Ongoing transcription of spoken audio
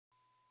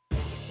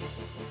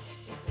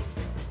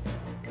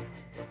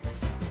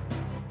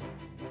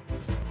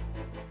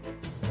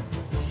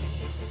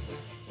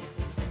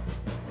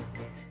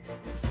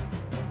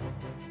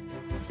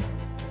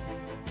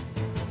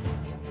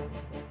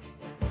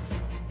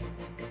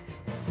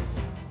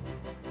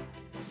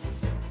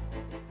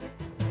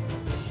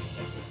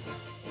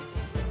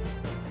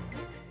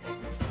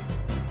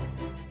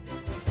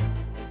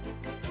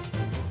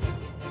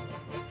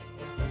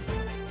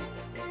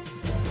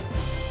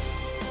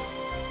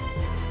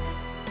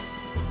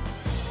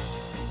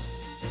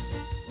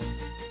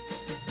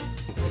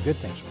Good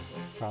things,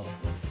 probably.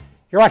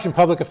 You're watching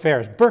Public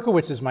Affairs.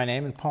 Berkowitz is my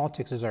name, and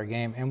politics is our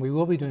game, and we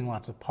will be doing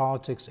lots of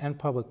politics and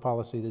public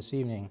policy this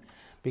evening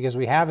because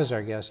we have as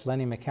our guest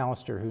Lenny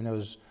McAllister, who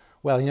knows,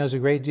 well, he knows a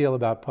great deal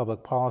about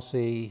public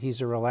policy. He's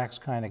a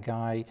relaxed kind of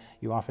guy.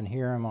 You often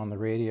hear him on the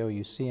radio.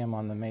 You see him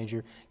on the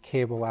major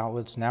cable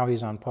outlets. Now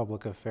he's on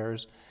Public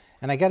Affairs.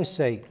 And I got to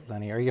say,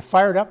 Lenny, are you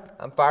fired up?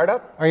 I'm fired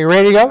up. Are you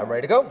ready to go? I'm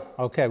ready to go.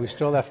 Okay, we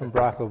stole that from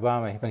Barack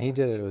Obama. When he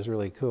did it, it was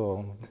really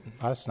cool.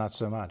 Us, not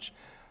so much.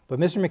 But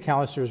Mr.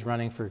 McAllister is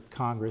running for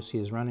Congress. He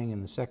is running in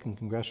the 2nd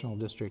Congressional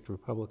District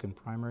Republican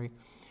primary.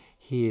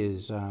 He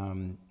is,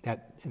 and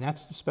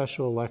that's the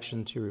special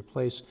election to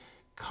replace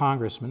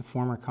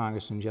former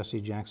Congressman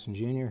Jesse Jackson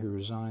Jr., who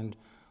resigned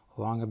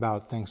along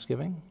about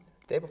Thanksgiving.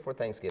 Day before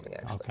Thanksgiving,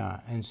 actually. Okay,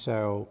 and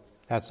so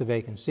that's a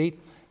vacant seat.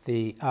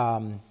 The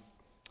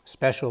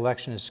special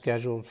election is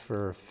scheduled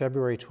for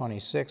February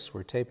 26th.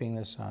 We're taping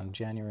this on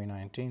January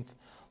 19th,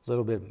 a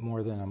little bit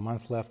more than a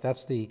month left.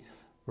 That's the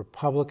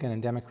Republican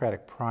and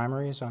Democratic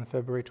primaries on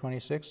February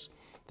 26th.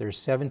 There's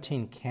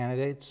 17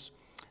 candidates.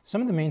 Some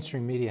of the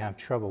mainstream media have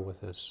trouble with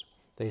this.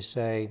 They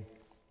say,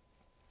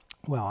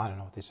 well, I don't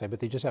know what they say, but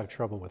they just have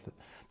trouble with it.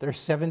 There are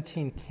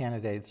 17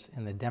 candidates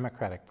in the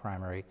Democratic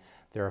primary.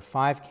 There are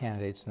 5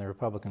 candidates in the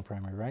Republican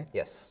primary, right?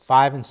 Yes.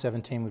 5 and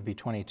 17 would be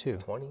 22.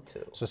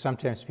 22. So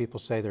sometimes people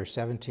say there are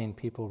 17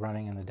 people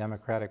running in the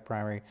Democratic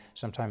primary.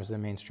 Sometimes the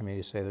mainstream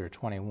media say there are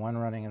 21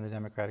 running in the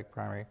Democratic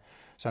primary.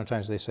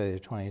 Sometimes they say there are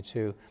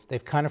 22.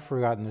 They've kind of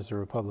forgotten there's a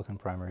Republican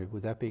primary.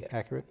 Would that be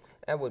accurate?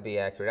 That would be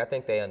accurate. I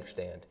think they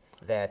understand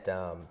that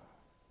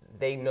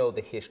they know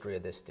the history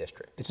of this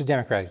district. It's a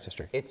Democratic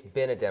district. It's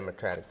been a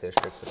Democratic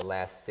district for the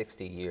last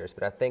 60 years,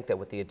 but I think that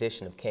with the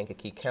addition of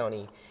Kankakee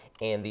County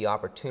and the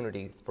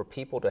opportunity for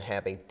people to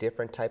have a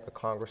different type of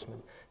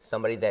congressman,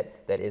 somebody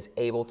that is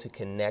able to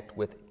connect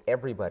with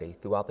everybody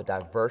throughout the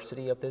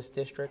diversity of this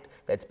district,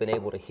 that's been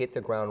able to hit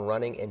the ground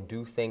running and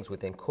do things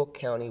within Cook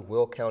County,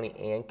 Will County,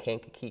 and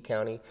Kankakee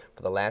County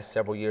for the last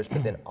several years,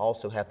 but then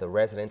also have the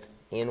residents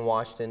in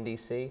Washington,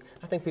 D.C.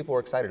 I think people are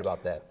excited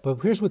about that.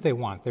 But here's what they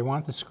want. They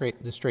want the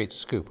straight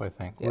scoop, I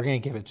think. Yeah. We're going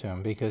to give it to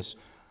them because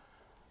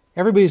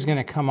everybody's going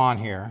to come on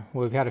here.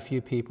 We've had a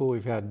few people.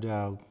 We've had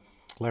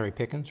Larry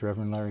Pickens,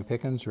 Reverend Larry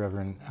Pickens,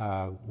 Reverend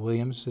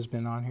Williams has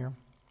been on here,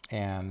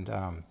 and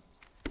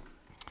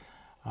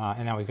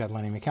now we've got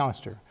Lenny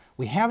McAllister.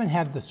 We haven't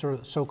had the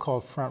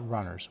so-called front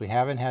runners. We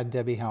haven't had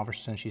Debbie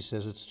Halverson. She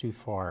says it's too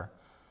far.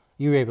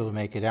 You were able to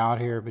make it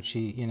out here, but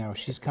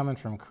she's coming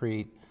from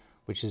Crete,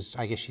 which is,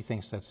 I guess she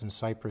thinks that's in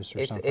Cyprus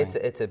or something.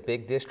 It's a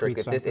big district.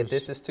 If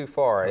this is too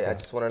far, okay. I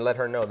just want to let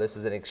her know this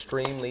is an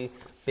extremely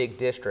big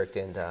district,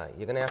 and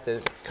you're going to have to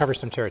cover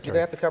some territory. You're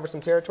going to have to cover some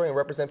territory and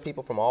represent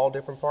people from all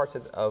different parts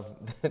of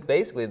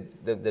basically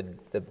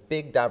the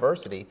big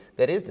diversity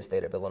that is the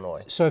state of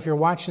Illinois. So if you're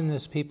watching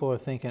this, people are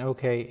thinking,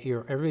 okay,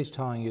 everybody's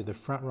telling you the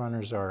front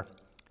runners are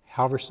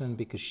Halverson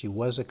because she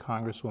was a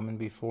congresswoman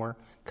before,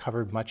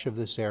 covered much of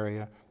this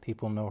area.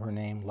 People know her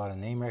name, a lot of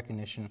name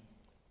recognition.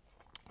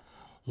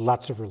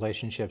 Lots of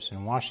relationships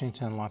in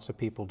Washington, lots of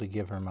people to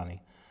give her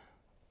money.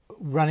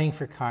 Running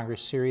for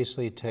Congress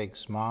seriously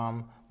takes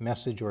mom,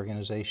 message,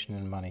 organization,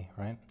 and money,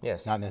 right?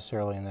 Yes. Not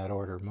necessarily in that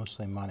order,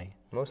 mostly money.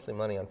 Mostly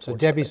money, unfortunately. So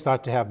Debbie's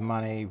thought to have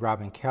money.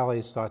 Robin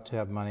Kelly's thought to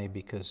have money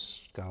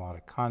because she's got a lot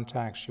of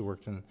contacts. She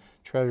worked in the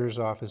treasurer's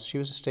office. She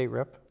was a state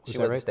rep. She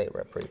was a state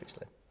rep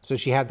previously. So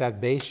she had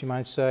that base, you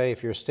might say.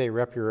 If you're a state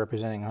rep, you're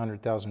representing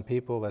 100,000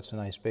 people. That's a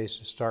nice base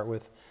to start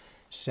with.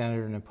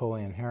 Senator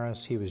Napoleon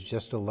Harris, he was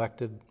just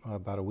elected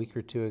about a week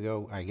or two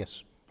ago, I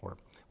guess, well,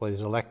 he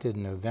was elected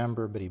in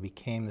November, but he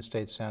became the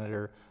state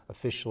senator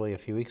officially a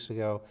few weeks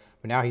ago.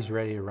 But now he's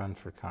ready to run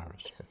for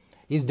Congress.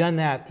 He's done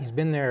that. He's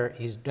been there.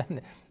 He's done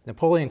that.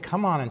 Napoleon,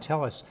 come on and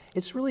tell us.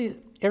 It's really,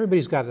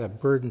 everybody's got a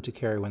burden to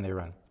carry when they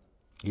run.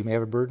 You may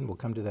have a burden. We'll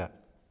come to that.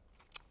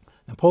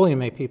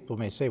 Napoleon, people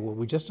may say, well,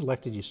 we just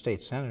elected you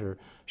state senator.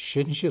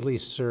 Shouldn't you at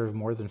least serve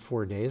more than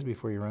 4 days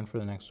before you run for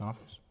the next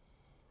office?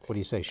 What do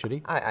you say, should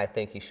he? I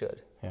think he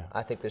should. Yeah.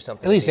 I think there's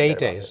something at least 8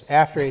 days.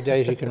 After 8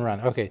 days, you can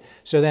run. Okay,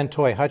 so then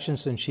Toy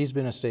Hutchinson, she's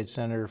been a state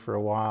senator for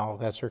a while.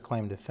 That's her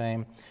claim to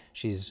fame.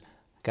 She's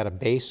got a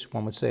base,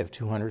 one would say, of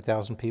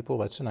 200,000 people.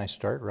 That's a nice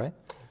start, right?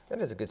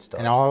 That is a good start.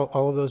 And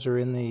all of those are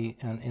in the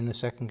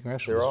 2nd Congressional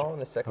District? They're all in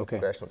the 2nd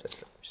Congressional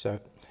District. So,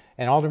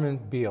 and Alderman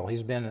Beal,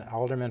 he's been an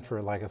alderman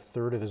for like a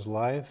third of his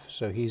life,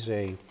 so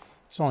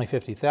it's only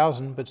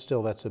 50,000, but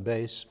still that's a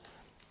base.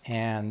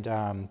 And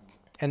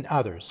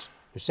others.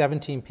 There's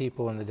 17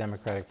 people in the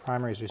Democratic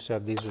primaries who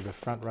said these are the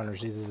front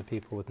runners, these are the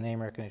people with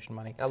name recognition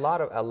money. A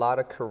lot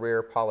of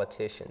career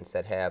politicians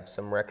that have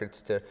some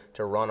records to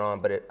run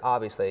on, but it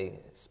obviously,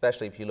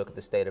 especially if you look at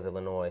the state of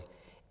Illinois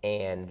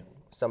and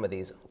some of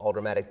these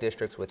aldermanic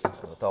districts with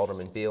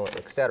Alderman Beal,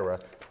 et cetera,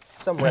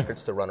 some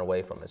records to run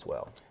away from as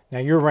well. Now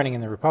you're running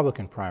in the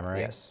Republican primary.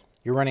 Yes.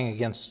 You're running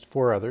against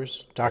 4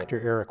 others. Dr.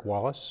 Eric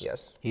Wallace.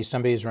 Yes. He's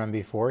somebody who's run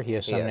before. He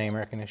has some Yes. name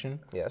recognition.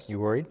 Yes. You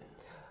worried?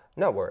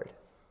 Not worried.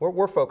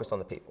 We're focused on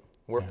the people.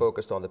 We're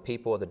focused on the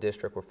people of the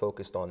district. We're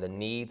focused on the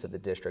needs of the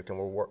district, and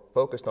we're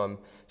focused on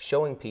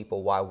showing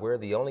people why we're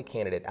the only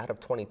candidate out of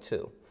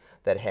 22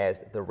 that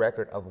has the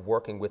record of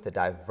working with the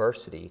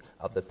diversity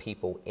of the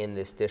people in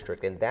this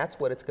district. And that's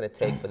what it's going to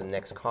take for the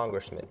next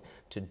congressman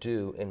to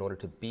do in order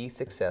to be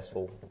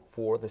successful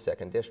for the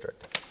 2nd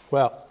District.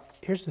 Well,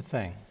 here's the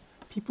thing.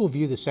 People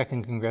view the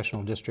 2nd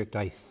Congressional District,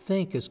 I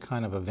think, as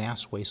kind of a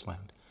vast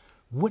wasteland.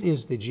 What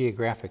is the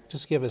geographic?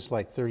 Just give us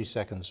like 30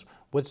 seconds.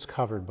 What's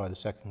covered by the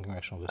 2nd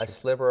Congressional District? A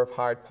sliver of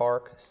Hyde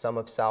Park, some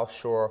of South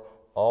Shore,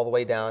 all the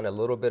way down, a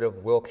little bit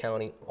of Will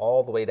County,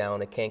 all the way down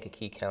to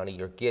Kankakee County.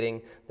 You're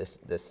getting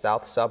the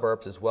south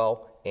suburbs as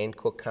well in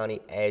Cook County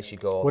as you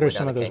go all the way down. What are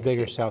some of those Kankakee.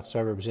 bigger south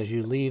suburbs as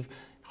you leave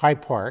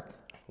Hyde Park?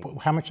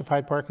 How much of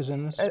Hyde Park is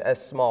in this? A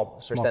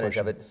small percentage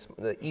of it.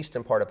 The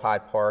eastern part of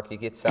Hyde Park, you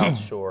get South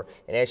Shore,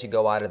 and as you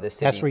go out of the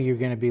city... That's where you're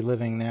going to be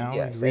living now?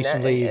 Yes.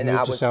 Recently you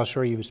moved to South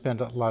Shore, you've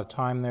spent a lot of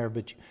time there,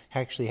 but you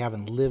actually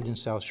haven't lived in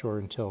South Shore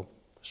until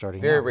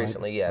starting Very now,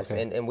 recently, right? yes.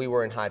 Okay. And we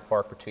were in Hyde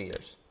Park for 2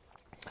 years.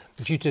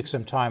 But you took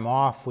some time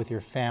off with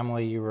your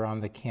family. You were on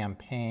the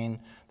campaign,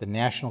 the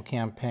national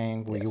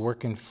campaign. Were you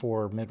working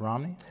for Mitt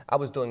Romney? I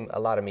was doing a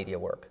lot of media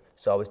work.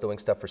 So I was doing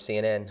stuff for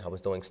CNN, I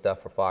was doing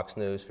stuff for Fox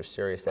News, for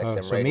Sirius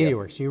XM so Radio. media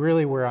work. So you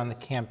really were on the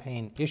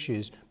campaign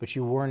issues, but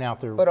you weren't out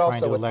there But trying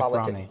also to with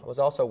elect Romney. I was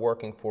also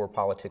working for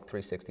Politic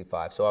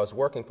 365. So I was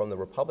working from the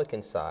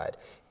Republican side,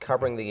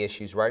 covering the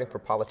issues, writing for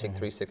Politic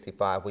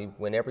 365. We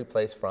went every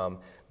place from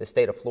the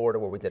state of Florida,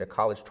 where we did a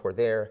college tour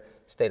there,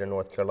 state of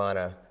North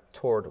Carolina,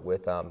 toured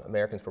with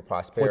Americans for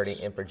Prosperity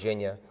in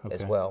Virginia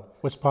as well.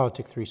 What's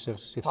Politic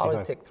 365?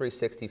 Politic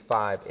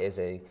 365 is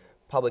a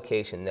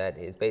publication that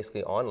is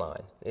basically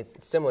online.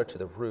 It's similar to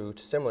The Root,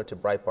 similar to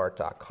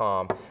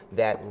Breitbart.com,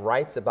 that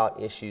writes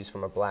about issues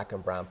from a black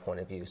and brown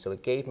point of view. So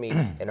it gave me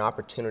an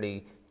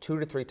opportunity 2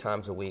 to 3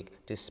 times a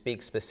week to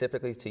speak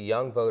specifically to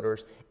young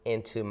voters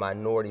and to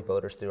minority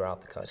voters throughout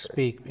the country.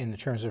 Speak in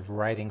terms of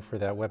writing for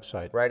that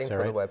website. Writing for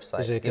right? the website.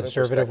 Is it a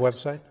conservative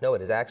website? No,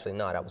 it is actually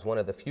not. I was one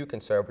of the few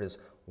conservatives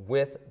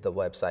with the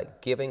website,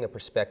 giving a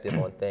perspective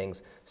on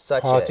things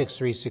such Politics as...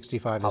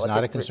 365 is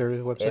not a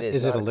conservative website?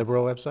 Is it a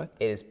liberal website?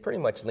 It is pretty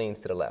much leans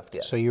to the left,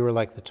 yes. So you were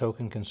like the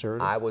token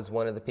conservative? I was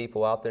one of the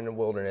people out there in the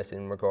wilderness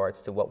in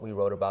regards to what we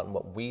wrote about and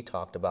what we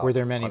talked about. Were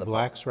there many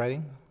blacks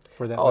writing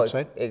for that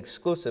website?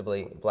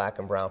 Exclusively black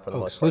and brown for the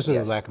most part, exclusively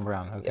yes. black and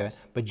brown, okay.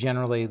 Yes. But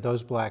generally,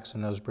 those blacks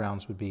and those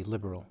browns would be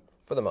liberal.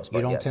 For the most part,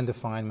 You don't yes. tend to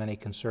find many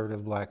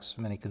conservative blacks,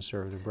 many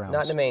conservative browns.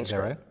 Not in the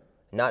mainstream. Is that right?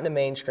 Not in the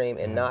mainstream,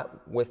 and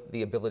not with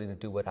the ability to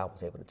do what I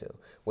was able to do,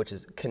 which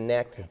is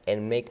connect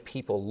and make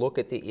people look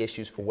at the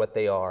issues for what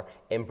they are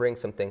and bring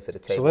some things to the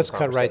table. So let's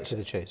cut right to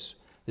the chase.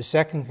 The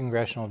 2nd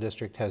Congressional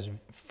District has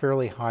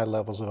fairly high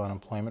levels of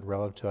unemployment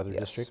relative to other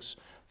districts,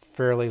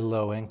 fairly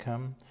low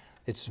income.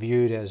 It's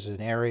viewed as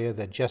an area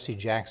that Jesse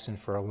Jackson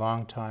for a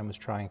long time was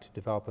trying to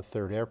develop a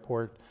 3rd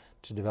airport,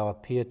 to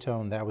develop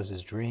Peatone. That was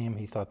his dream.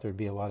 He thought there'd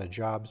be a lot of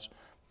jobs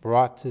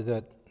brought to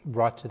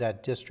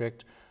that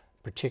district,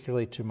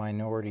 particularly to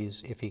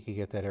minorities, if he could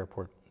get that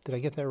airport. Did I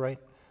get that right?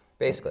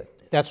 Basically.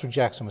 That's what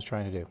Jackson was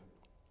trying to do.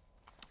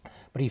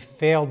 But he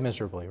failed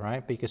miserably,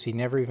 right? Because he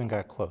never even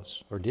got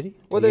close. Or did he?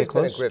 Well, there's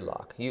been a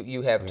gridlock.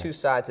 You have two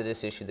sides of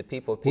this issue. The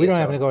people of Peatone. We don't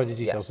have to go into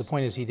details. Yes. The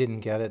point is he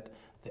didn't get it.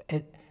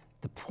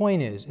 The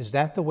point is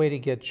that the way to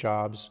get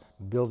jobs,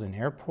 build an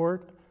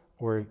airport?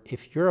 Or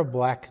if you're a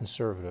black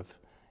conservative,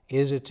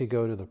 is it to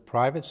go to the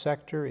private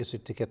sector? Is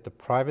it to get the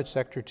private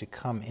sector to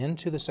come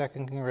into the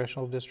 2nd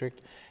Congressional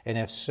District? And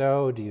if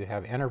so, do you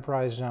have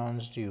enterprise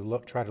zones? Do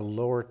you try to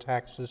lower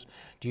taxes?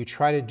 Do you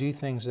try to do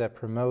things that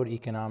promote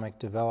economic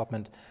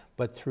development,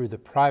 but through the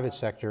private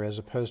sector, as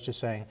opposed to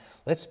saying,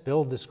 let's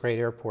build this great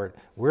airport.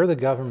 We're the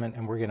government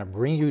and we're going to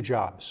bring you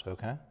jobs,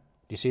 okay?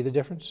 Do you see the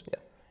difference? Yeah.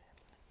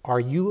 Are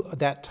you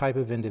that type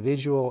of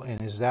individual, and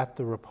is that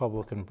the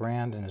Republican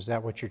brand, and is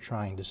that what you're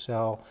trying to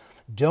sell?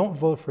 Don't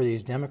vote for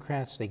these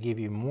Democrats. They give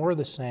you more of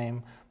the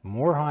same,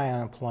 more high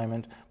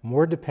unemployment,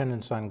 more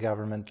dependence on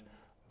government.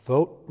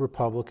 Vote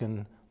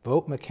Republican,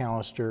 vote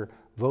McAllister,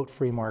 vote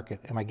free market.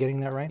 Am I getting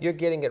that right? You're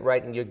getting it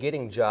right, and you're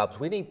getting jobs.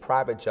 We need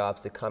private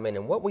jobs to come in,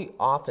 and what we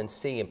often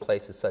see in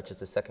places such as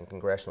the 2nd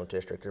Congressional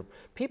District are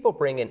people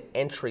bring in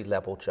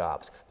entry-level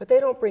jobs, but they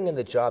don't bring in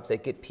the jobs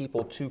that get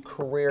people to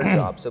career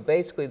jobs. So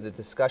basically the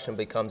discussion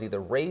becomes either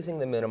raising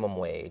the minimum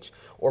wage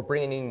or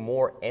bringing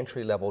more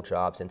entry-level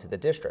jobs into the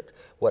district.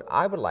 What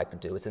I would like to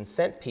do is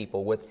incent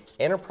people with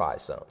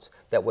enterprise zones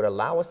that would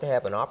allow us to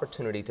have an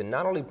opportunity to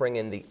not only bring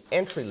in the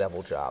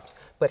entry-level jobs,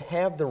 but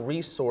have the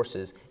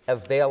resources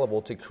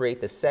available to create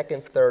the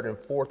second, third, and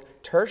fourth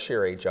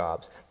tertiary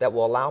jobs that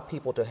will allow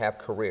people to have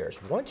careers.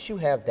 Once you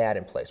have that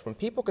in place, when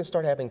people can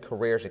start having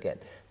careers again,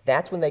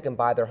 that's when they can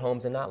buy their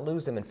homes and not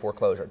lose them in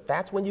foreclosure.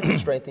 That's when you can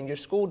strengthen your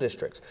school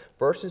districts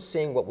versus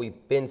seeing what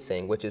we've been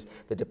seeing, which is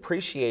the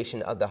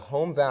depreciation of the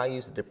home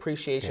values, the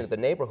depreciation of the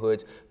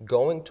neighborhoods,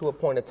 going to a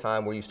point of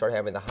time where you start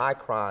having the high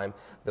crime,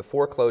 the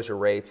foreclosure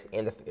rates,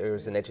 and the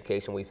failures in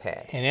education we've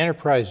had. And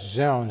enterprise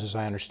zones, as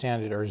I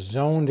understand it, are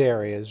zoned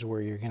areas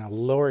where you're going to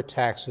lower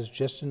taxes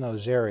just in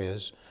those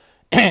areas,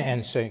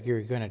 and so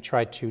you're going to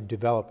try to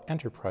develop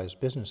enterprise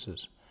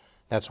businesses.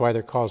 That's why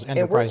they're called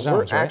enterprise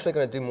zones, We're actually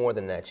going to do more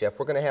than that, Jeff.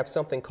 We're going to have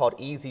something called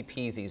easy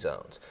peasy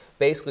zones.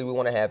 Basically, we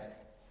want to have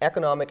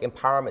economic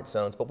empowerment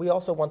zones, but we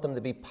also want them to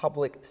be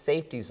public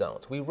safety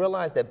zones. We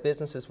realize that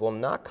businesses will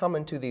not come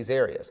into these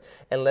areas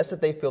unless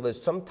if they feel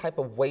there's some type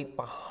of weight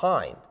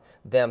behind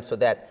them, so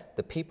that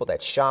the people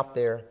that shop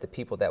there, the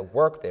people that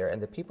work there,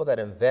 and the people that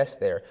invest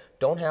there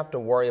don't have to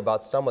worry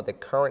about some of the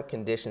current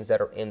conditions that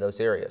are in those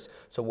areas.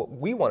 So what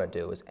we want to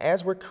do is,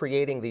 as we're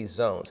creating these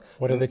zones,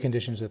 what are the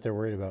conditions that they're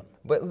worried about?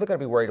 But they're going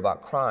to be worried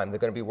about crime. They're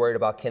going to be worried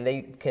about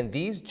can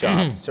these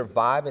jobs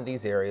survive in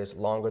these areas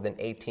longer than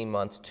 18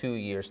 months, 2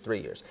 years,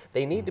 3 years.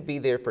 They need to be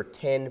there for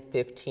 10,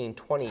 15,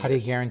 20 years. How do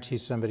you guarantee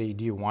somebody,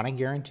 do you want to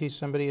guarantee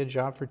somebody a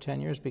job for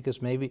 10 years?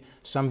 Because maybe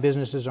some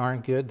businesses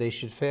aren't good, they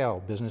should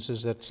fail.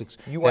 Businesses that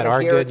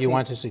are good, you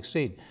want to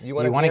succeed. You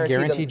want to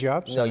guarantee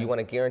jobs? No, you want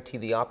to guarantee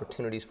the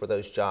opportunities for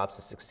those jobs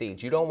to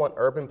succeed. You don't want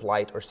urban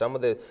blight or some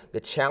of the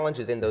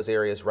challenges in those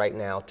areas right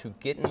now to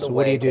get in the way. So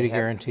what do you do to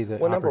guarantee the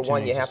opportunity? Well, number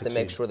one, you have to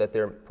make sure that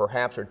there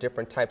perhaps are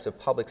different types of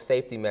public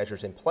safety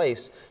measures in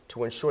place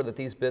to ensure that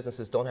these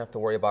businesses don't have to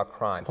worry about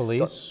crime.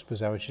 Police?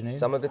 Is that what you need?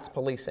 Some of it's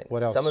policing.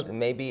 What else? Some of it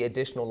may be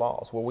additional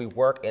laws where we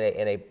work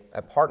in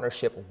a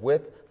partnership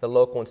with the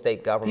local and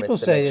state governments People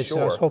to say make it's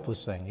sure. a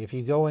hopeless thing. If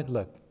you go in,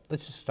 look,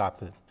 let's just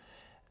stop it.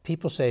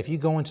 People say if you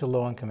go into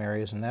low-income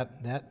areas, and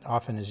that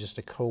often is just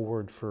a code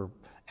word for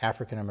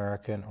African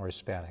American or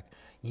Hispanic.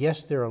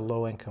 Yes, there are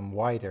low-income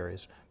white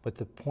areas, but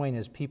the point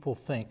is people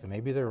think, and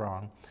maybe they're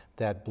wrong,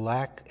 that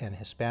black and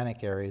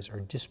Hispanic areas are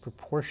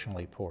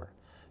disproportionately poor.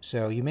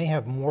 So you may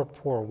have more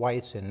poor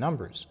whites in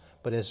numbers,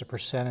 but as a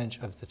percentage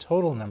of the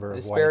total number of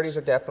disparities whites,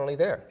 are definitely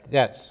there.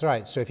 That's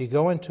right. So if you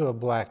go into a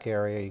black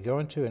area, you go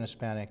into an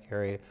Hispanic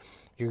area,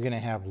 you're going to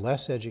have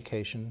less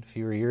education,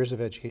 fewer years of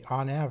education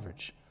on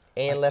average.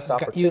 And less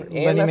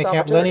opportunity. Lenny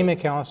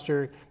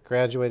McAllister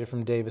graduated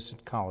from Davis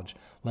College.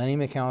 Lenny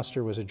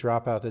McAllister was a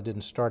dropout that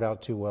didn't start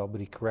out too well,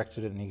 but he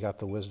corrected it and he got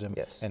the wisdom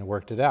and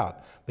worked it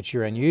out. But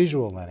you're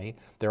unusual, Lenny.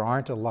 There are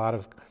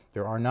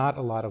not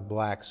a lot of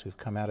blacks who've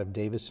come out of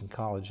Davidson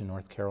College in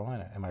North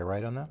Carolina. Am I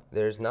right on that?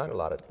 There's not a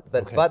lot of,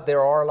 but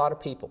there are a lot of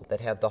people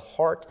that have the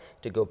heart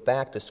to go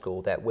back to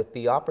school, that with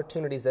the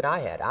opportunities that I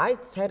had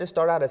to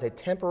start out as a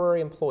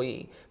temporary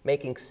employee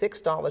making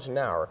 $6 an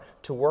hour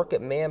to work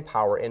at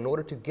Manpower in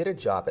order to get a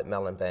job at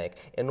Mellon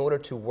Bank, in order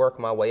to work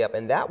my way up.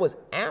 And that was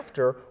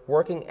after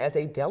working as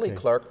a deli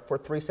clerk for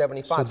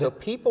 $3.75. So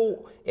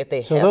people, if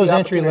they have those the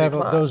opportunity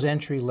those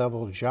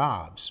entry-level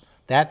jobs,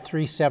 that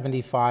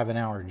 $3.75 an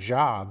hour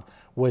job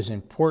was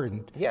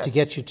important to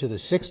get you to the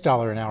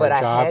 $6 an hour but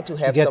job. But I had to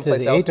have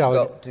someplace else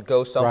to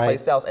go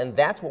someplace else, and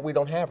that's what we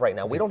don't have right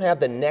now. We don't have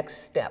the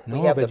next step. We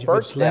have the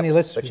first step,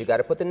 but you got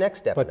to put the next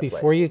step. But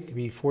before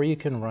you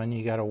can run,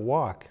 you got to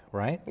walk,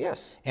 right?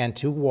 Yes. And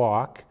to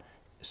walk,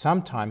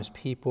 sometimes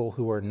people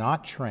who are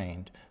not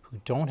trained, who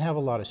don't have a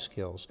lot of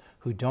skills,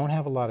 who don't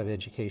have a lot of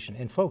education,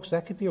 and folks,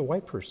 that could be a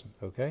white person,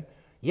 okay?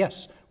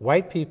 Yes,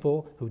 white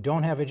people who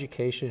don't have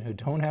education, who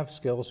don't have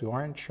skills, who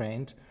aren't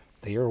trained,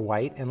 they are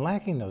white and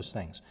lacking those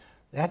things.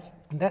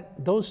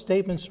 Those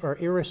statements are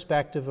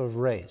irrespective of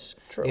race.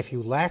 True. If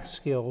you lack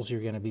skills,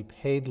 you're going to be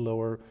paid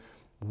lower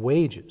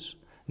wages.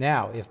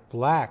 Now, if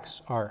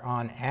blacks are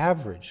on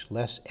average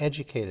less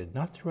educated,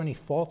 not through any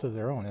fault of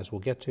their own, as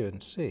we'll get to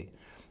and see,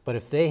 but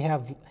if they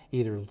have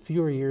either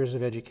fewer years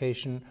of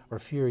education or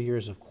fewer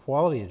years of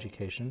quality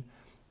education,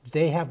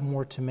 they have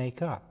more to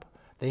make up.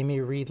 They may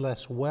read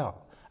less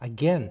well.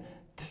 Again,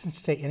 it doesn't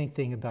say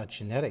anything about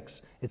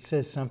genetics. It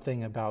says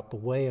something about the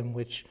way in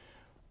which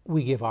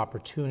we give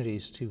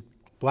opportunities to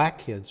black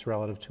kids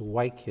relative to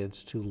white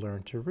kids to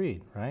learn to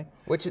read, right?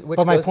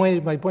 But my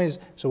point is,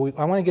 so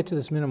I want to get to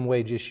this minimum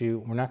wage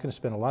issue. We're not going to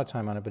spend a lot of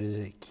time on it, but it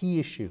is a key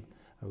issue,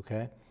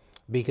 okay?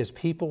 Because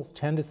people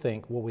tend to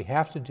think what we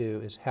have to do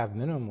is have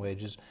minimum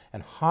wages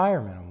and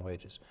higher minimum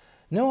wages.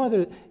 No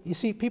other, you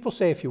see, people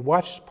say if you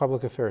watch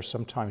public affairs,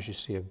 sometimes you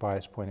see a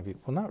biased point of view.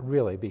 Well, not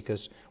really,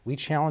 because we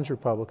challenge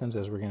Republicans,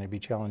 as we're going to be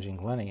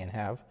challenging Lenny and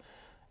have,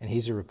 and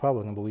he's a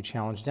Republican, but we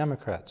challenge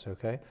Democrats,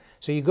 okay?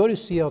 So you go to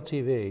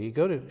CLTV, you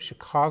go to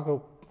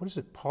Chicago, what is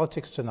it,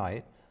 Politics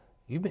Tonight.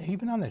 You've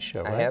been on that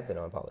show, right? I have been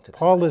on Politics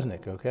Paul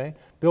Tonight. Lisnick, okay?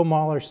 Bill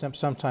Mahler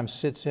sometimes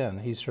sits in.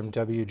 He's from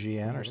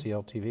WGN or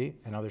CLTV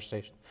and other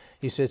stations.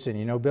 He sits in.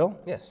 You know Bill?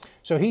 Yes.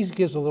 So he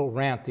gives a little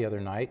rant the other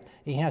night.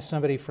 He has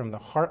somebody from the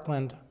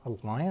Heartland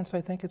Alliance,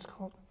 I think it's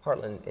called.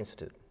 Heartland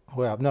Institute.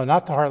 Well, no,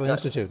 not the Heartland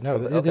Institute. No,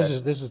 okay.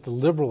 this is the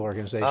liberal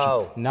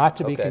organization, not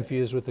to be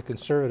confused with the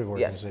conservative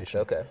organization. Yes,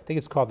 okay. I think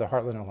it's called the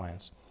Heartland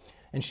Alliance.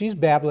 And she's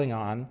babbling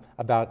on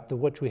about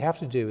what we have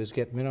to do is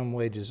get minimum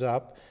wages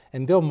up.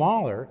 And Bill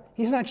Mahler,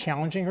 he's not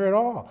challenging her at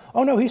all.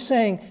 Oh no, he's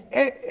saying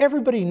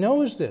everybody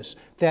knows this,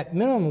 that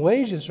minimum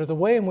wages are the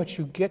way in which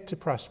you get to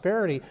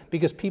prosperity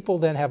because people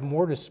then have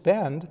more to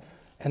spend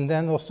and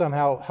then they'll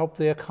somehow help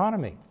the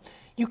economy.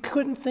 You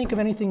couldn't think of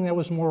anything that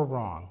was more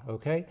wrong,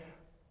 okay?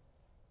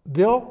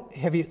 Bill,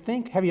 have you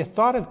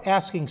thought of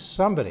asking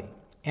somebody,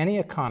 any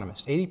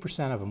economist,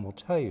 80% of them will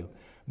tell you,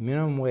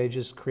 minimum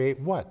wages create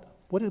what?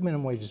 What do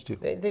minimum wages do?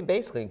 They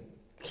basically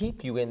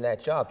keep you in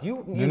that job.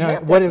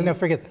 No,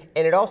 forget that.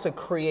 And it also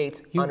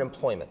creates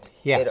unemployment.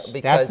 Yes,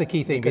 that's the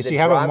key thing, because you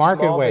have a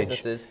market small wage.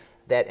 Businesses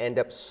that end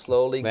up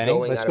slowly Lenny,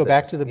 going let's out go of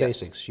back business. to the Yes.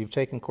 basics. You've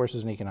taken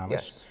courses in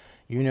economics. Yes.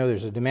 You know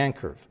there's a demand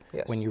curve.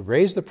 Yes. When you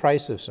raise the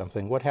price of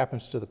something, what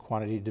happens to the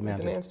quantity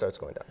demanded? Demand starts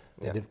going down.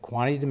 Yeah. The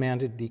quantity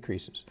demanded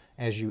decreases.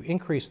 As you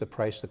increase the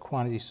price, the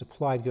quantity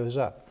supplied goes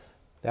up.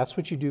 That's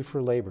what you do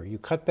for labor. You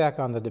cut back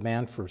on the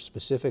demand for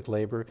specific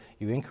labor,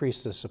 you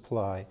increase the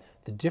supply.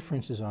 The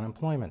difference is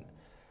unemployment.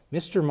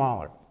 Mr.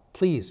 Mahler,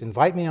 please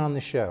invite me on the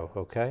show,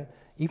 okay?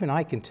 Even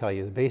I can tell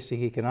you the basic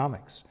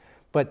economics.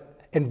 But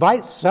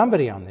invite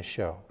somebody on the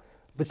show.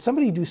 But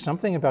somebody do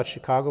something about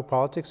Chicago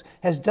politics.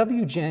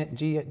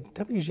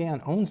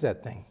 WGN owns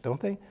that thing, don't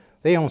they?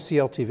 They own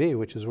CLTV,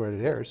 which is where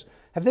it airs.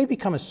 Have they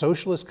become a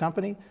socialist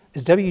company?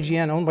 Is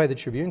WGN owned by the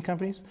Tribune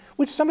companies?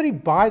 Would somebody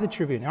buy the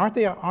Tribune? Aren't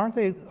they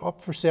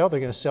up for sale? They're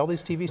going to sell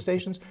these TV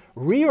stations?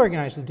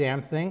 Reorganize the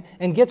damn thing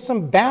and get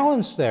some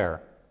balance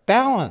there.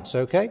 Balance,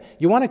 okay?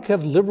 You want to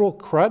have liberal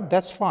crud?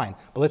 That's fine.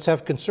 But let's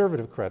have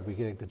conservative crud. We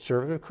get a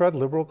conservative crud,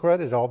 liberal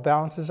crud, it all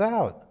balances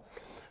out.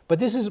 But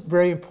this is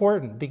very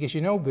important because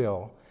you know,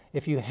 Bill,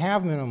 if you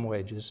have minimum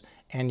wages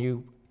and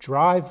you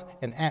drive,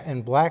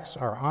 and blacks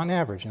are on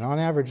average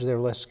they're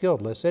less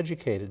skilled, less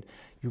educated,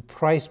 you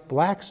price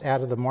blacks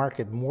out of the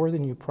market more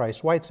than you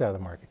price whites out of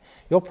the market.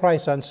 You'll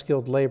price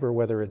unskilled labor,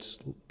 whether it's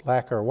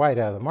black or white,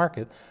 out of the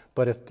market,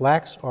 but if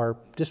blacks are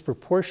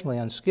disproportionately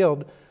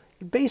unskilled,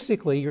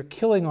 basically you're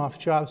killing off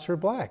jobs for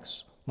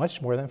blacks,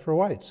 much more than for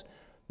whites.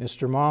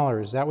 Mr.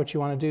 Mahler, is that what you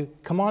want to do?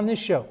 Come on this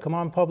show, come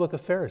on Public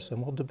Affairs,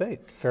 and we'll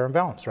debate. Fair and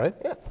balanced, right?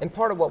 Yeah, and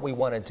part of what we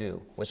want to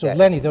do with so that. So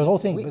Lenny, the whole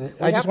thing,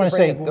 I just want to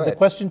say, the ahead.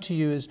 question to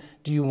you is,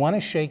 do you want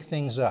to shake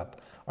things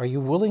up? Are you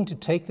willing to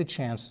take the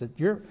chance that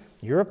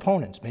your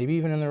opponents, maybe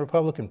even in the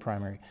Republican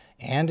primary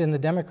and in the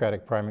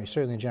Democratic primary,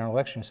 certainly in the general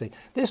election, say,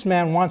 this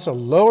man wants to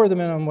lower the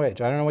minimum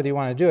wage. I don't know whether you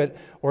want to do it,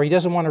 or he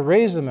doesn't want to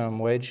raise the minimum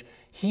wage.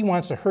 He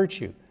wants to hurt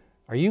you.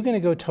 Are you going to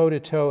go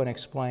toe-to-toe and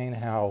explain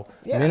how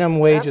minimum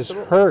wages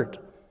hurt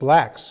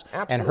blacks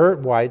and hurt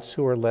whites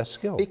who are less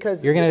skilled?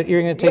 Because you're going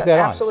to take that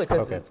on.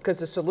 Absolutely, because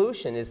the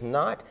solution is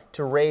not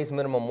to raise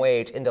minimum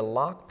wage and to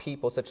lock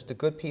people, such as the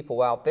good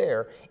people out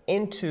there,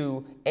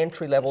 into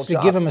entry-level jobs.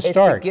 To give them a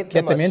start, get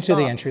them into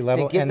the entry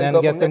level, and then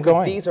get them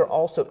going. These are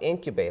also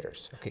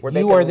incubators. Okay.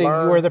 You are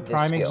the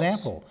prime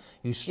example.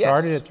 You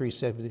started at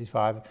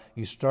 $3.75.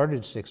 You started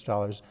at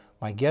 $6.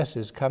 My guess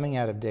is coming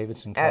out of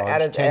Davidson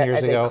College 10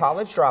 years ago. As a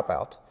college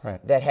dropout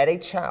that had a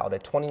child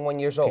at 21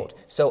 years old.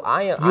 So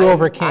You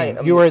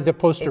overcame. You were the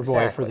poster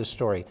boy for the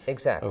story.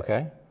 Exactly.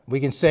 Okay? We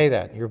can say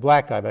that. You're a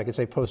black guy, but I can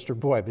say poster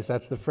boy because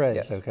that's the phrase,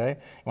 yes. Okay?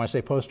 You want to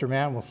say poster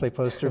man? We'll say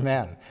poster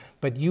man.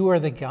 But you are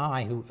the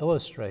guy who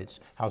illustrates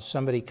how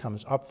somebody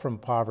comes up from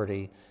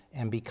poverty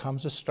and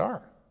becomes a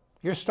star.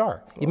 You're a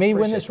star. You may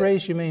win this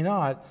race, you may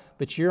not,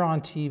 but you're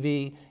on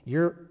TV.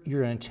 You're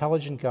an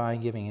intelligent guy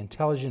giving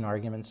intelligent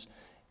arguments.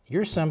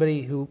 You're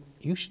somebody who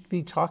you should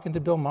be talking to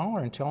Bill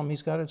Mahler and tell him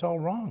he's got it all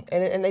wrong.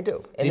 And they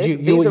do. And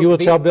you will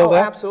tell Bill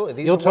that?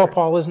 Absolutely. You'll tell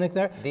Paul Isnick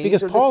that?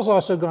 Because Paul's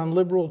also gone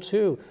liberal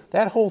too.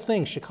 That whole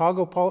thing,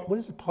 Chicago, what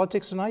is it,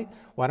 Politics Tonight?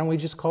 Why don't we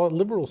just call it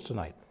Liberals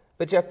Tonight?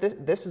 But Jeff,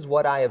 this is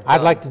what I have done.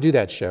 I'd like to do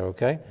that show,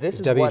 okay? This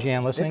is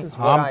WGN listening.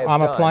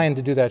 I'm applying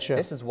to do that show.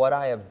 This is what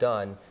I have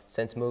done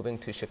since moving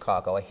to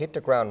Chicago. I hit the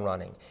ground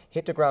running.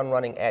 Hit the ground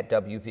running at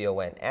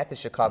WVON, at the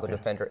Chicago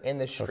Defender, in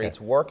the streets,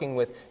 working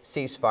with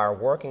Ceasefire,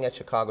 working at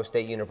Chicago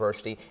State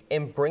University,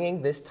 and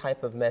bringing this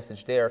type of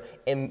message there,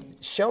 and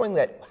showing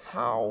that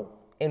how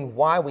and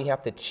why we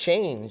have to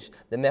change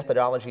the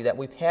methodology that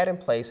we've had in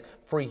place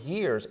for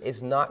years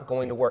is not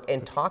going to work.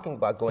 And talking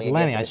about going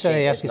Lenny, against the I said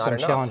machine I'd ask you some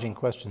enough. challenging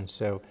questions.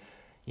 So,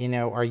 you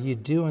know, are you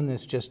doing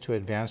this just to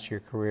advance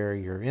your career?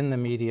 You're in the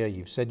media.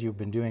 You've said you've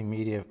been doing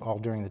media all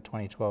during the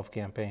 2012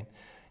 campaign.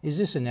 Is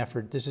this an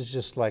effort? This is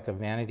just like a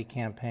vanity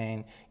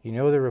campaign. You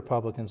know the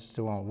Republicans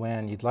still won't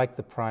win. You'd like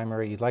the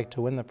primary. You'd like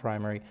to win the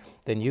primary.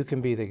 Then you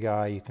can be the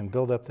guy. You can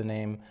build up the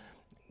name,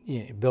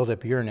 build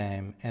up your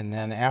name, and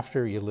then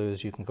after you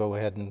lose, you can go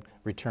ahead and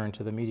return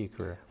to the media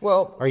career.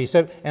 Well, or you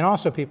said, and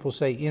also people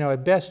say, you know,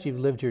 at best you've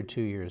lived here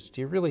 2 years.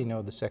 Do you really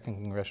know the 2nd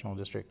Congressional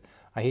District?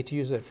 I hate to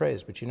use that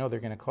phrase, but you know they're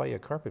going to call you a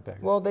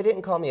carpetbagger. Well, they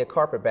didn't call me a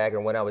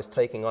carpetbagger when I was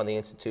taking on the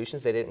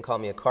institutions. They didn't call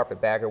me a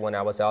carpetbagger when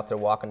I was out there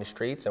walking the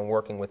streets and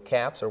working with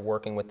CAPS or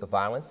working with the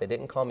violence. They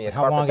didn't call me a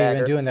carpetbagger. How long have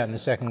you been doing that in the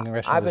 2nd Congressional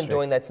District? I've been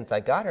doing that since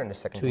I got here in the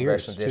 2nd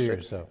Congressional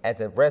District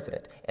as a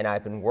resident. And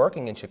I've been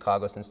working in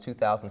Chicago since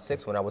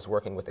 2006 when I was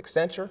working with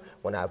Accenture,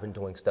 when I've been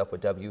doing stuff with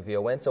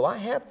WVON. So I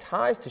have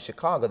ties to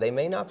Chicago. They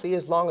may not be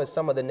as long as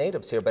some of the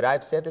natives here, but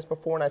I've said this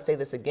before and I say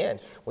this again.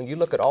 When you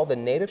look at all the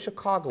native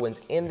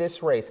Chicagoans in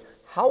this race,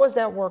 how has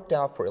that worked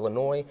out for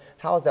Illinois?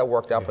 How has that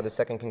worked out for the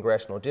 2nd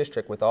Congressional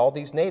District with all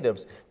these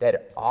natives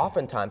that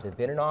oftentimes have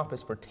been in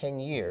office for 10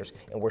 years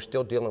and we're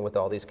still dealing with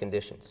all these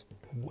conditions?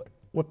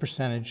 What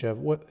percentage of,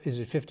 what is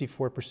it,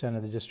 54%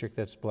 of the district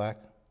that's black?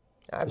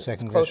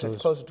 It's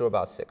closer to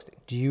about 60.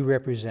 Do you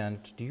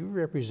represent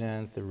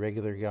the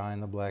regular guy in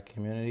the black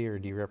community, or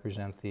do you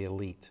represent the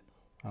elite?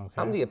 Okay.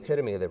 I'm the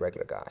epitome of the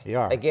regular guy. You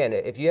are. Again,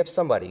 if you have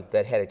somebody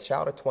that had a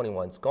child at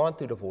 21, has gone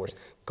through divorce,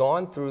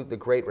 gone through the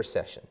Great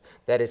Recession,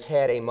 that has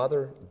had a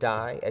mother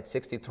die at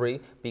 63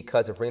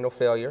 because of renal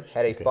failure,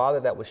 had a father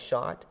that was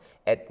shot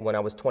when I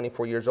was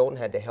 24 years old and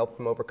had to help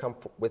him overcome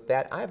with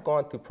that, I've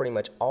gone through pretty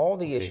much all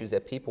the issues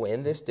that people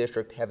in this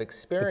district have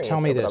experienced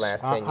over the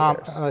last 10 years.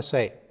 Let's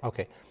say,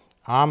 okay,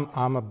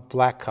 I'm a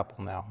black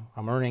couple now.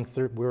 We're earning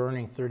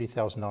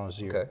 $30,000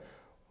 a year. Okay.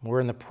 We're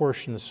in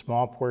the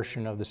small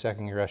portion of the 2nd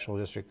Congressional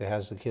District that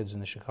has the kids in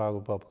the Chicago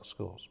public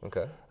schools.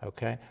 Okay.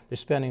 Okay. They're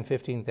spending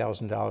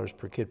 $15,000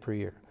 per kid per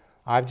year.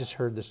 I've just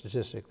heard the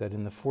statistic that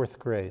in the 4th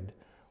grade,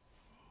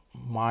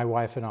 my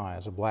wife and I,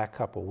 as a black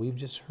couple, we've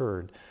just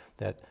heard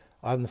that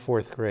in the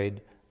 4th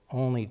grade,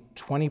 only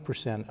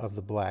 20% of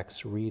the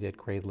blacks read at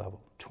grade level.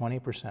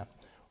 20%.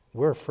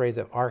 We're afraid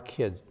that our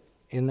kid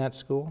in that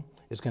school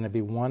is going to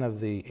be one of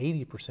the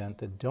 80%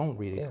 that don't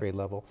read at grade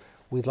level.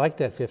 We'd like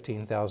that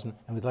 $15,000,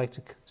 and we'd like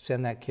to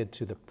send that kid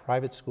to the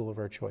private school of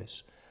our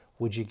choice.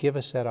 Would you give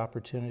us that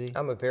opportunity?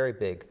 I'm a very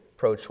big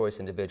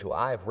pro-choice individual.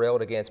 I have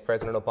railed against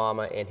President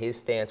Obama and his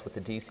stance with the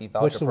D.C.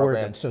 voucher What's the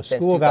program. Word then? So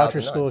school voucher,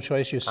 school of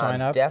choice, you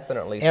sign up?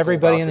 Definitely.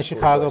 Everybody in the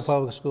Chicago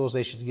public schools,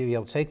 they should be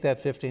able to take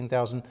that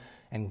 $15,000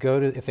 and go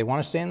to, if they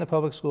want to stay in the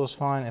public schools,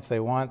 fine. If they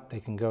want, they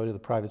can go to the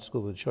private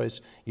school of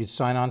choice. You'd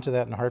sign on to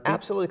that in a heartbeat?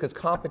 Absolutely, because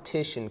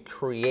competition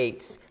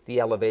creates the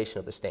elevation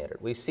of the standard.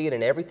 We see it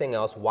in everything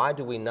else. Why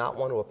do we not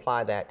want to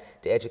apply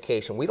that to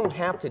education? We don't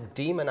have to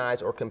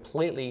demonize or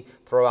completely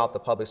throw out the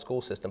public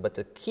school system, but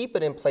to keep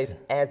it in place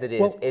as it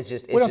is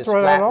just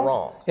flat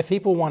wrong. If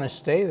people want to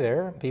stay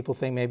there, people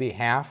think maybe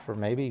half or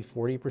maybe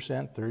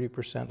 40%,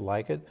 30%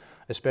 like it,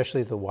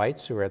 especially the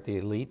whites who are at the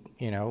elite,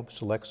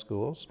 select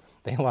schools.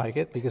 They like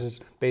it because it's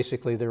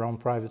basically their own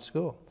private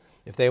school.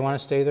 If they want to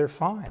stay there,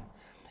 fine.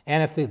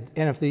 And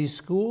if these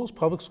schools,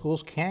 public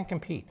schools, can't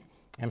compete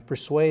and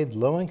persuade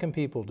low-income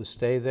people to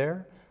stay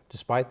there,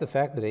 despite the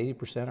fact that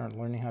 80% aren't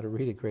learning how to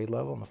read at grade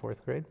level in the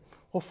 4th grade,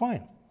 well,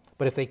 fine.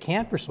 But if they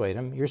can't persuade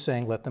them, you're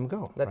saying let them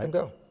go. Let them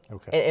go.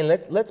 Okay. And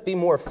let's be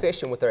more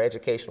efficient with our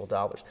educational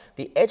dollars.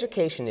 The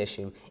education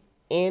issue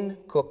in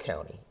Cook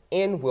County,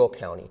 in Will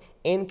County,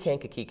 in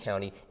Kankakee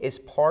County is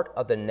part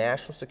of the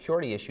national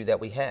security issue that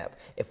we have.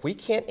 If we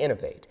can't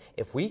innovate,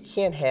 if we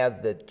can't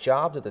have the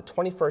jobs of the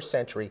 21st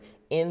century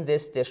in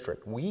this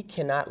district, we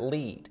cannot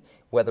lead,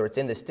 whether it's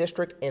in this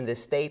district, in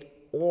this state,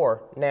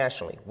 or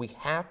nationally. We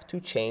have to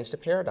change the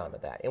paradigm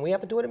of that, and we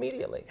have to do it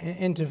immediately.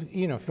 And to, if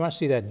you want to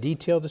see that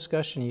detailed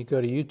discussion, you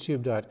go to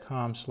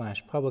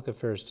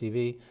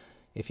youtube.com/publicaffairs.tv.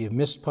 If you've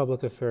missed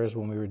public affairs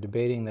when we were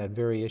debating that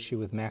very issue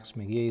with Max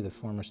McGee, the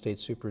former state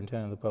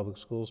superintendent of the public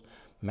schools,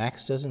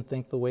 Max doesn't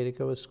think the way to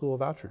go is school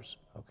vouchers,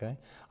 okay?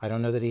 I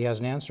don't know that he has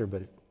an answer,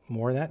 but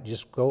more than that,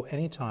 just go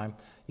anytime.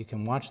 You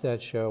can watch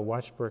that show,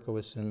 watch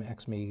Berkowitz and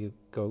Max McGee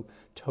go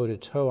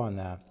toe-to-toe on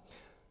that.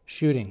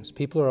 Shootings,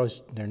 people are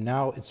always,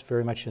 it's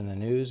very much in the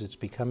news, it's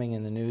becoming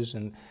in the news,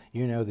 and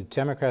the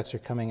Democrats are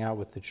coming out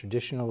with the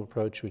traditional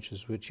approach, which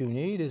is what you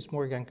need is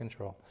more gun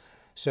control.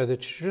 So the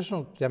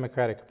traditional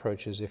Democratic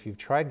approach is if you've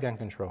tried gun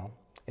control,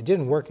 it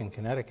didn't work in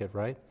Connecticut,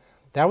 right?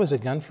 That was a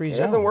gun-free zone.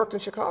 It hasn't worked in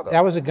Chicago.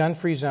 That was a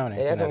gun-free zone in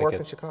Connecticut. It hasn't worked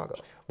in Chicago.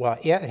 Well,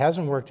 yeah, it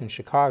hasn't worked in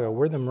Chicago.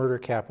 We're the murder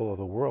capital of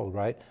the world,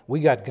 right?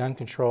 We got gun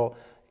control.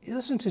 You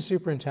listen to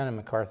Superintendent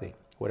McCarthy,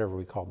 whatever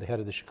we call the head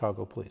of the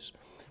Chicago police.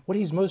 What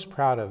he's most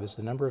proud of is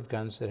the number of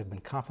guns that have been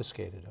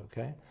confiscated,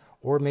 okay?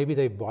 Or maybe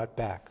they've bought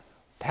back.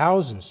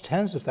 Thousands,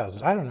 tens of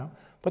thousands, I don't know.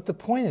 But the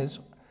point is,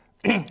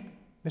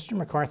 Mr.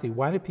 McCarthy,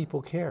 why do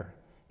people care?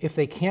 If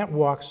they can't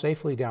walk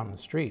safely down the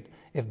street,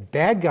 if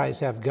bad guys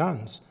have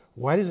guns,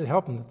 why does it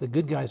help them that the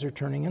good guys are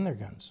turning in their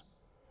guns?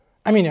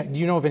 I mean, do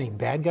you know of any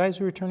bad guys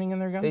who are turning in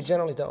their guns? They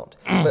generally don't.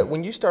 But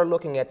when you start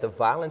looking at the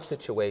violent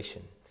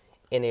situation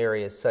in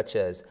areas such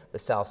as the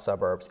south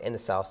suburbs and the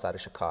south side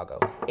of Chicago,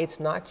 it's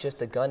not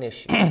just a gun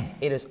issue.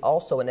 It is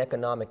also an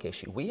economic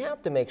issue. We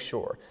have to make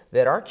sure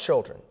that our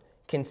children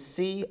can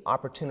see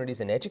opportunities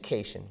in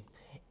education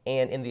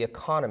and in the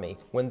economy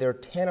when they're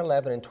 10,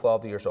 11, and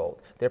 12 years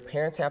old. Their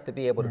parents have to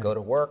be able to go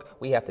to work.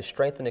 We have to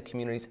strengthen the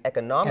communities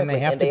economically. And they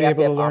have to be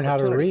able to learn how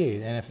to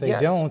read. And if they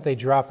don't, they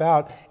drop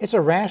out. It's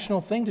a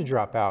rational thing to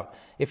drop out.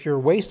 If you're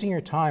wasting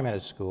your time at a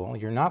school,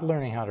 you're not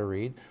learning how to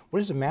read, what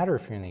does it matter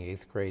if you're in the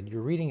 8th grade?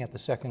 You're reading at the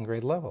 2nd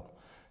grade level.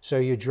 So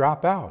you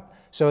drop out.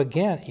 So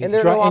again,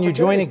 you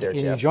join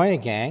a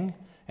gang,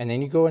 and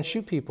then you go and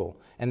shoot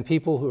people. And the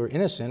people who are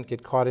innocent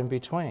get caught in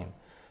between.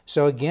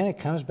 So again, it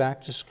comes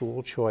back to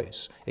school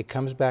choice. It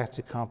comes back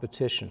to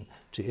competition,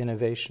 to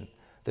innovation,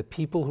 the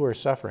people who are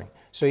suffering.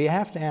 So you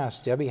have to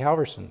ask Debbie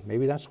Halverson,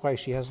 maybe that's why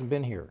she hasn't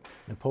been here,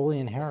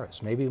 Napoleon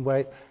Harris, maybe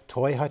why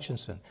Toy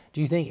Hutchinson.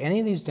 Do you think any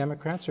of these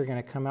Democrats are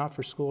going to come out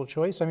for school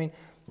choice? I mean,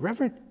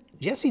 Reverend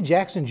Jesse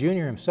Jackson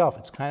Jr. himself,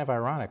 it's kind of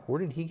ironic. Where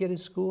did he get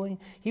his schooling?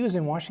 He was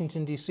in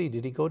Washington, D.C.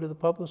 Did he go to the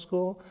public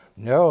school?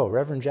 No,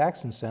 Reverend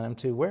Jackson sent him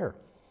to where?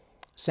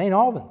 St.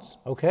 Albans,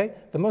 okay?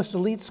 The most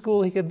elite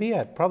school he could be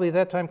at. Probably at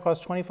that time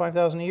cost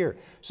 $25,000 a year.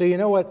 So you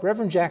know what?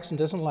 Reverend Jackson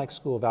doesn't like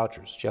school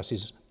vouchers.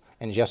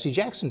 Jesse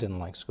Jackson didn't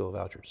like school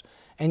vouchers.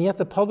 And yet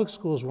the public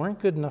schools weren't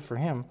good enough for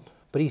him.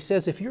 But he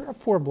says if you're a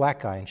poor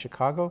black guy in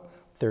Chicago,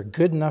 they're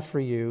good enough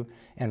for you.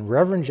 And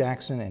Reverend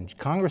Jackson and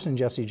Congressman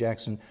Jesse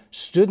Jackson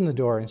stood in the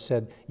door and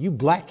said, you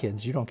black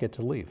kids, you don't get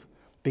to leave.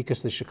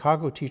 Because the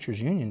Chicago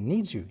Teachers Union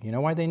needs you. You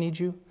know why they need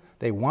you?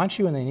 They want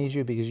you and they need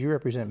you because you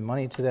represent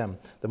money to them.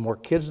 The more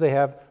kids they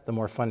have, the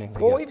more funding they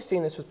get. Well, we've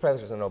seen this with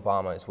President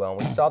Obama as well, and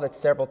we saw that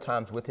several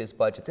times with his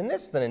budgets. And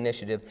this is an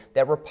initiative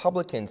that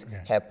Republicans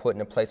have put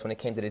into place when it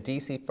came to the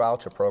D.C.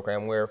 voucher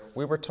program, where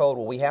we were told,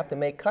 well, we have to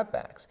make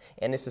cutbacks.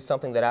 And this is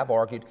something that I've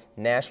argued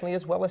nationally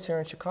as well as here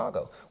in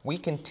Chicago. We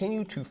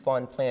continue to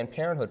fund Planned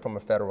Parenthood from a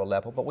federal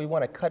level, but we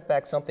want to cut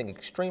back something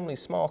extremely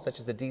small, such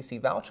as the D.C.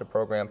 voucher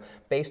program,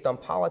 based on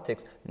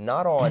politics,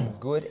 not on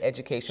good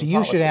education policy. So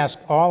you should ask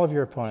all of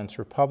your opponents,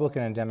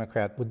 Republican and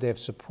Democrat, would they have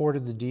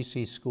supported the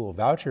D.C. school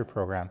voucher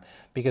program?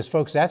 Because,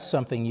 folks, that's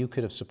something you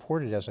could have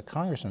supported as a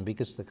congressman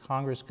because the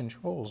Congress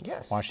controls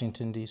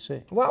Washington,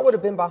 D.C. Well, I would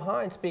have been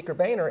behind Speaker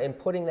Boehner in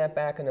putting that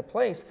back into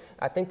place.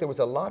 I think there was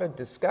a lot of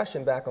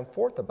discussion back and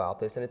forth about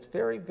this, and it's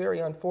very,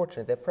 very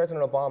unfortunate that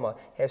President Obama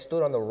has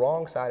stood on the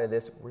wrong side of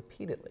this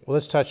repeatedly. Well,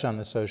 let's touch on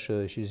the social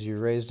issues. You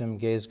raised them,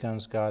 gays,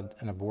 guns, God,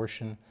 and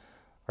abortion.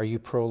 Are you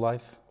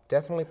pro-life?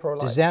 Definitely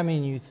pro-life. Does that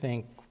mean you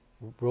think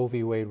Roe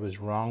v. Wade was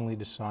wrongly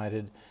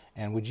decided?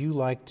 And would you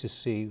like to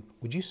see,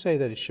 would you say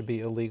that it should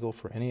be illegal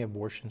for any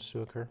abortions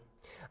to occur?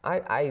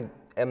 I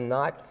am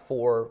not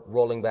for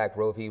rolling back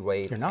Roe v.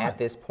 Wade at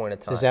this point in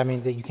time. Does that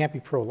mean that you can't be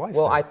pro-life?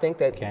 Well, I think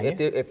that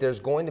if there's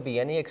going to be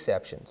any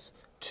exceptions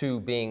to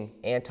being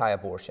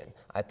anti-abortion,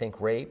 I think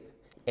rape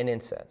and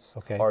incest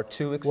are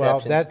two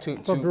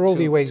exceptions. But Roe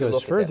v. Wade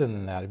goes further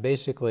than that. It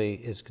basically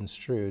is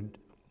construed.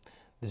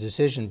 The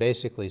decision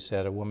basically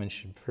said a woman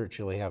should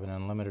virtually have an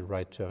unlimited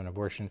right to an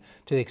abortion.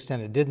 To the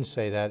extent it didn't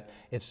say that,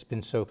 it's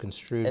been so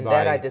construed by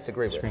that I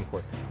disagree the Supreme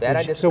Court. That I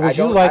disagree. So would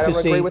you like to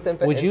see?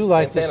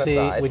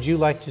 Infanticide. Would you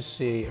like to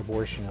see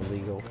abortion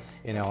illegal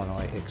in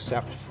Illinois,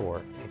 except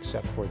for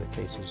the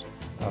cases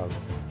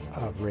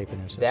of rape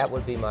and incest? That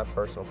would be my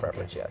personal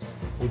preference. Yes.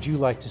 Would you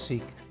like to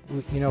see?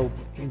 You know,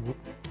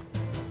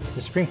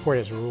 the Supreme Court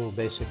has ruled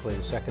basically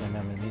the Second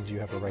Amendment means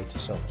you have a right to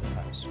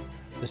self-defense.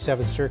 The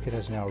Seventh Circuit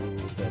has now ruled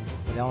that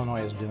what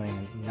Illinois is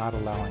doing in not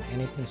allowing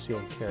any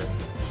concealed carry,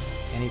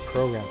 any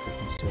program for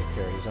concealed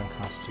carry, is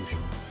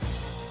unconstitutional.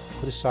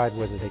 Put aside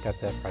whether they got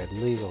that right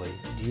legally.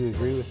 Do you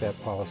agree with that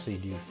policy?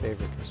 Do you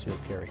favor concealed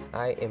carry?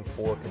 I am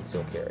for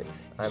concealed carry.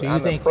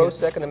 I'm a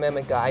pro-Second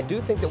Amendment guy. I do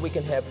think that we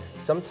can have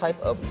some type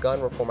of gun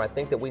reform. I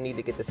think that we need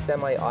to get the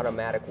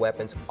semi-automatic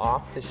weapons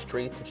off the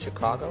streets of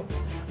Chicago.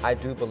 I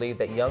do believe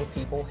that young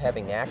people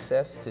having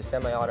access to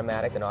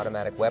semi-automatic and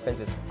automatic weapons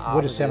is obviously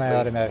what does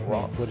semi-automatic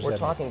wrong. mean? What does We're that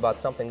talking about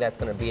something that's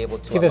going to be able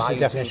to give us a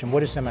definition.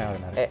 What is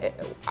semi-automatic?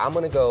 I'm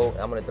going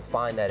to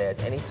define that as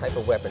any type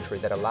of weaponry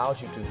that allows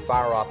you to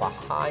fire off a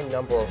high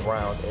number of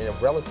rounds in a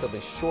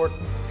relatively short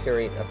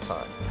period of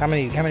time. How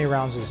many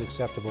rounds is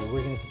acceptable?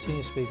 We're going to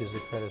continue to speak as the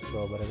credits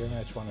roll, but I very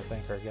much want to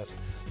thank our guest,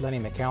 Lenny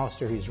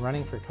McAllister, who's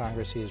running for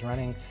Congress. He is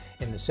running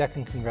in the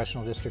 2nd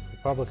Congressional District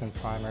Republican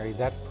primary.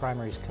 That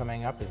primary is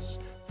coming up. It's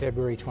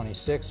February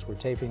 26th. We're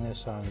taping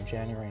this on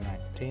January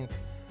 19th.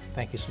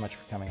 Thank you so much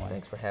for coming, Lenny.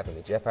 Thanks for having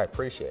me, Jeff. I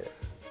appreciate it.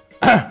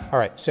 All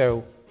right,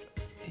 so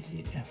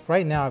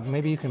right now,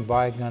 maybe you can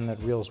buy a gun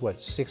that reels,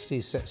 what,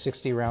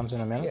 60 rounds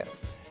in a minute?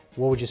 Yeah.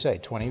 What would you say,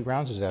 20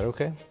 rounds? Is that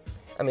okay?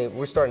 I mean,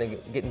 we're starting to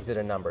get into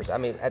the numbers. I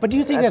mean, but do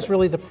you think that's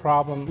really the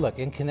problem? Look,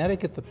 in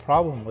Connecticut, the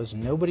problem was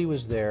nobody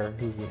was there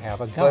who would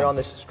have a gun. But on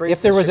the streets,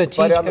 if there was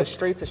on the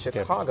streets of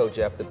Chicago,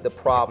 Jeff, the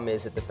problem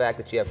is that the fact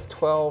that you have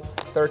 12,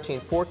 13,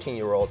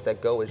 14-year-olds that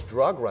go as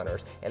drug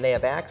runners, and they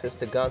have access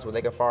to guns where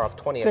they can fire off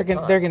 20 at a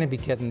time. They're going to be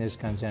getting those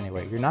guns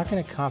anyway. You're not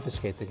going to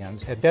confiscate the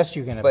guns. At best,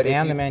 you're going to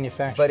ban the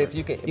manufacturer. But if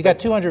you can, you got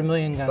 200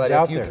 million guns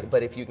out there.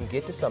 But if you can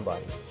get to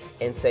somebody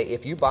and say,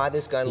 if you buy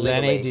this gun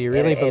legally, Lenny, do you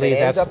really and believe it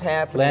ends that's up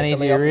happening in Lenny? Do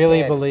somebody you else's really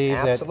hand, believe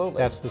that absolutely.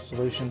 that's the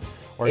solution,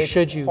 or It's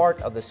should you? part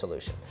of the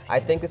solution. I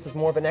think this is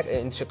more of an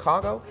in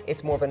Chicago.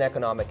 It's more of an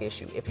economic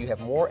issue. If you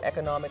have more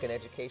economic and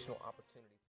educational opportunities.